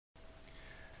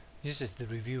This is the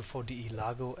review for the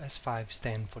Elago S5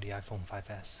 stand for the iPhone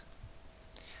 5s.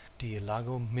 The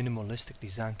Elago minimalistic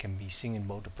design can be seen in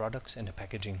both the products and the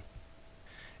packaging.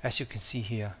 As you can see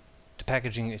here, the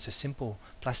packaging is a simple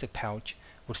plastic pouch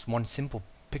with one simple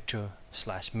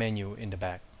picture/menu in the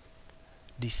back.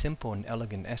 The simple and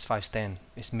elegant S5 stand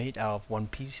is made out of one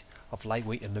piece of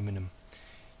lightweight aluminum.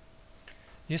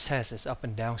 This has its up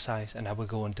and down sides, and I will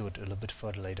go into it a little bit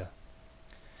further later.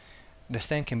 The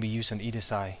stand can be used on either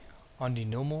side. On the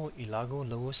normal Elago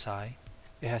lower side,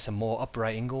 it has a more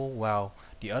upright angle, while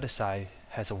the other side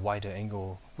has a wider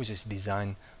angle, which is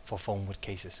designed for phone with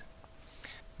cases.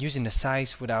 Using the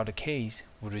sides without a case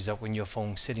would result in your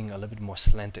phone sitting a little bit more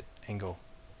slanted angle.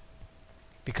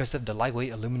 Because of the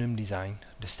lightweight aluminum design,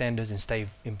 the stand doesn't stay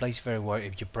in place very well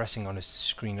if you're pressing on the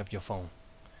screen of your phone.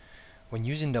 When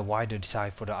using the wider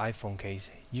side for the iPhone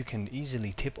case, you can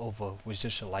easily tip over with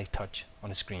just a light touch on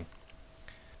the screen.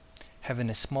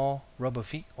 Having a small rubber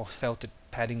feet or felted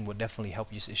padding will definitely help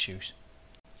these issues.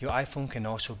 Your iPhone can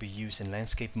also be used in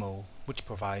landscape mode, which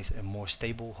provides a more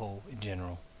stable hold in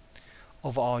general.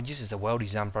 Overall, this is a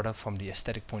well-designed product from the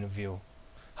aesthetic point of view.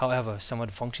 However, some of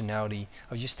the functionality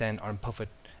of your stand aren't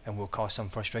perfect and will cause some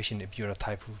frustration if you're the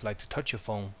type who like to touch your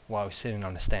phone while sitting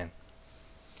on the stand.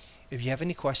 If you have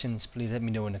any questions, please let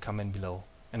me know in the comment below.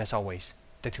 And as always,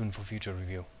 stay tuned for future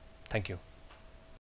review. Thank you.